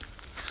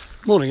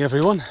Morning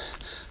everyone,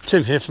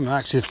 Tim here from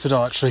Active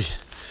Podiatry.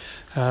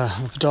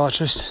 I'm a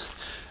podiatrist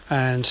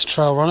and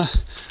trail runner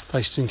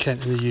based in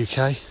Kent in the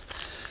UK,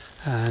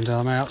 and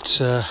I'm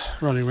out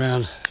running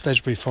around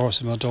Bedgebury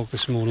Forest with my dog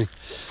this morning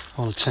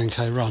on a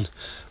 10k run.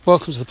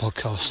 Welcome to the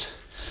podcast.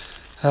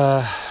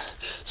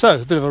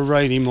 So a bit of a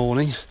rainy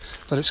morning,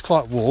 but it's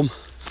quite warm,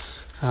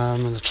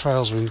 and the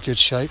trails are in good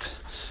shape,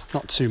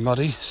 not too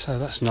muddy, so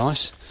that's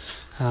nice.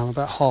 I'm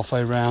about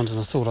halfway round and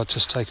I thought I'd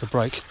just take a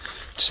break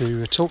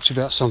to talk to you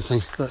about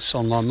something that's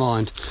on my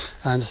mind.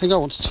 And the thing I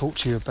want to talk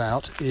to you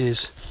about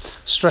is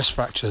stress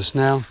fractures.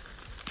 Now,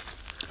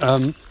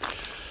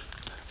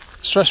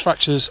 stress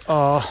fractures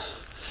are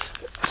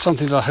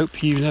something that I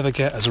hope you never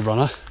get as a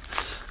runner,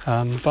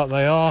 but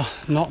they are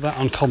not that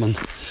uncommon.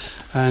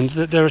 And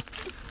there are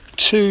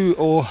two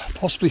or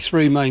possibly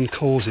three main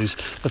causes.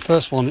 The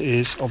first one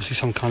is obviously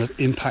some kind of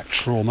impact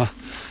trauma,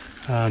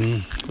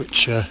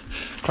 which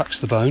cracks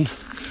the bone,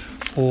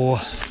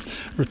 or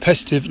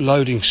repetitive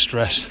loading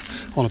stress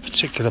on a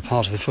particular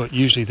part of the foot,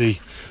 usually the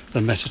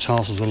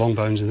metatarsals, the long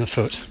bones in the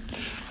foot.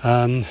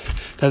 Now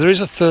there is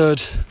a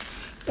third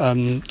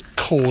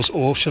cause,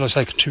 or should I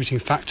say contributing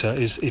factor,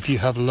 is if you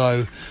have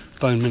low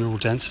bone mineral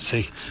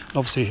density. And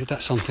obviously if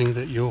that's something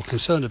that you're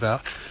concerned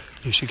about,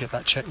 you should get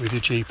that checked with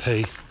your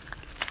GP.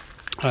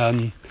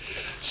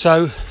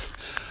 So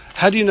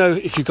how do you know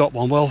if you've got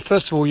one? Well,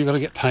 first of all, you've got to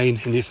get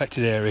pain in the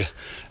affected area,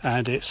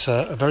 and it's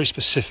a very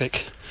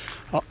specific,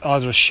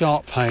 either a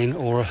sharp pain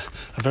or a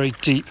very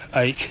deep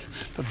ache,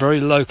 but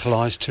very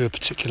localised to a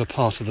particular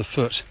part of the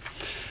foot.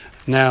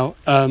 Now,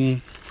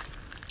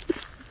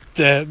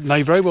 there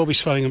may very well be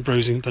swelling and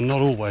bruising, but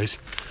not always.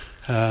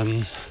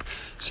 So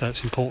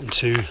it's important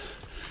to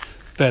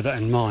bear that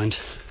in mind.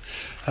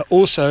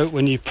 Also,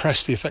 when you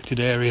press the affected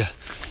area,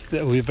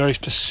 there will be very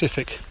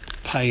specific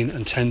pain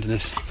and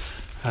tenderness.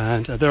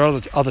 And there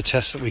are other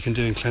tests that we can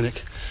do in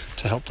clinic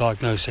to help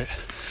diagnose it.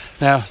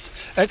 Now,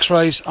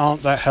 X-rays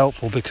aren't that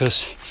helpful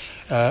because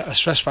a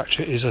stress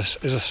fracture is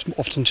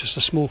often just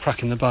a small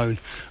crack in the bone,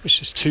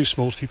 which is too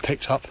small to be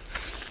picked up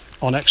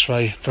on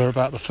X-ray for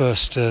about the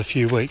first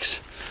few weeks.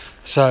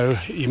 So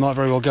you might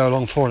very well go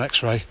along for an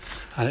X-ray,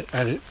 and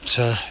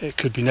it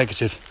could be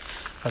negative.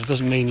 But it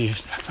doesn't mean you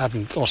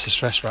haven't got a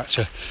stress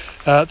fracture.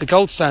 The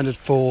gold standard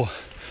for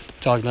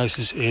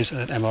diagnosis is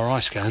an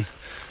MRI scan,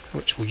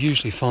 which will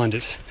usually find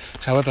it.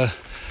 However,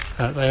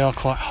 they are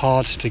quite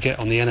hard to get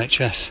on the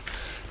NHS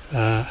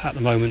at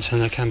the moment, and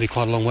there can be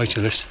quite a long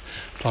waiting list,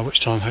 by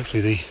which time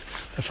hopefully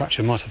the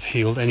fracture might have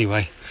healed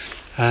anyway.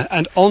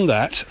 And on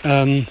that,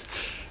 the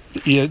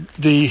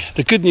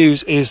good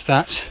news is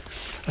that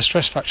a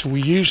stress fracture will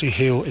usually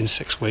heal in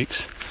 6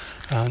 weeks.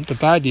 The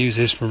bad news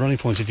is, from a running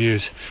point of view,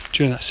 is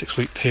during that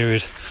 6-week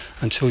period,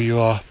 until you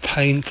are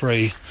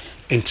pain-free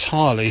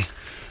entirely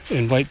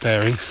in weight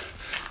bearing,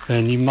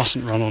 then you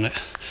mustn't run on it.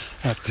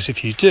 Because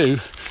if you do,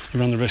 you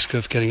run the risk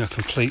of getting a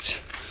complete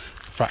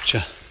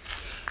fracture.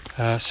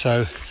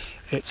 So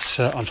it's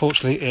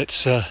unfortunately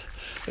it's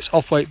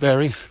off weight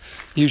bearing,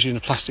 usually in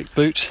a plastic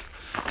boot,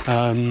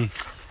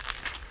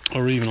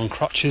 or even on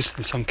crutches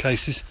in some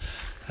cases.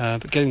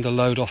 But getting the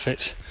load off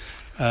it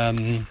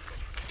until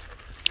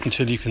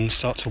you can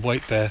start to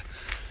weight bear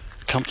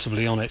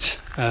comfortably on it.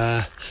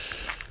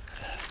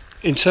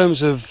 In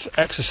terms of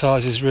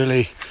exercises,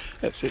 really,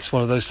 it's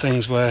one of those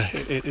things where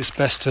it's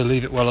best to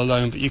leave it well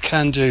alone, but you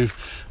can do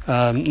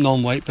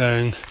non-weight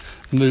bearing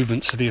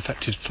movements of the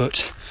affected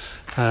foot,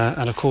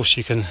 and of course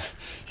you can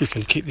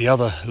keep the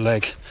other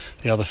leg,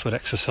 the other foot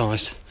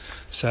exercised.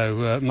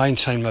 So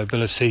maintain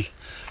mobility,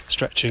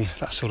 stretching,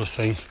 that sort of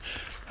thing.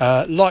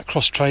 Light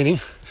cross training.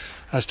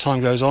 As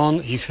time goes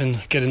on, you can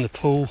get in the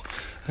pool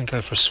and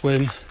go for a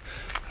swim.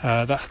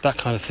 That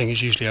kind of thing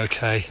is usually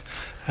okay,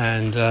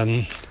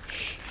 and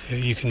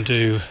you can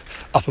do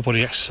upper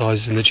body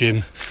exercises in the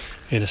gym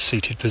in a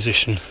seated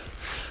position.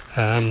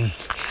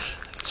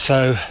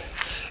 So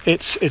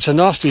it's a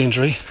nasty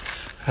injury,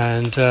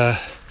 and I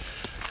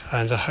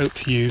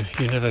hope you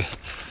never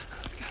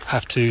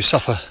have to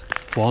suffer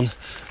one.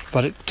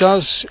 But it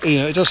does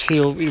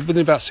heal within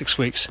about 6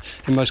 weeks.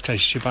 In most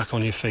cases, you're back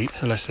on your feet,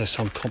 unless there's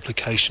some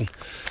complication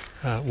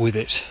with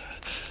it.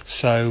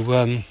 So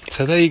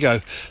there you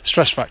go.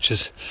 Stress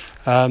fractures.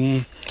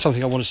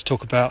 Something I wanted to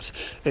talk about.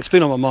 It's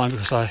been on my mind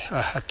because I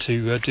had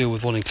to deal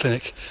with one in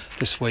clinic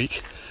this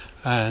week,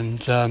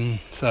 and so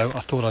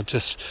I thought I'd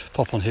just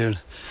pop on here and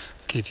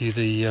give you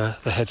the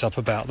heads up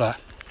about that.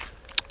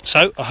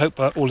 So I hope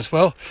all is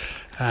well,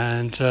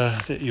 and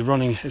that your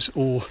running is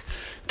all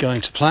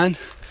going to plan.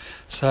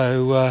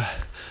 So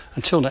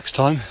until next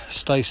time,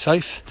 stay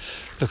safe,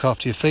 look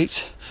after your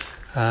feet,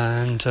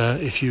 and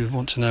if you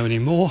want to know any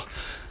more,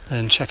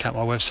 then check out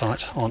my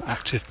website on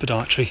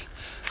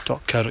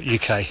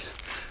activepodiatry.co.uk,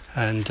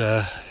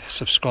 and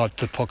subscribe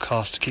to the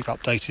podcast to keep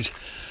updated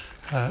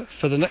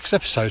for the next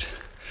episode.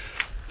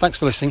 Thanks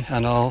for listening,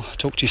 and I'll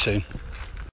talk to you soon.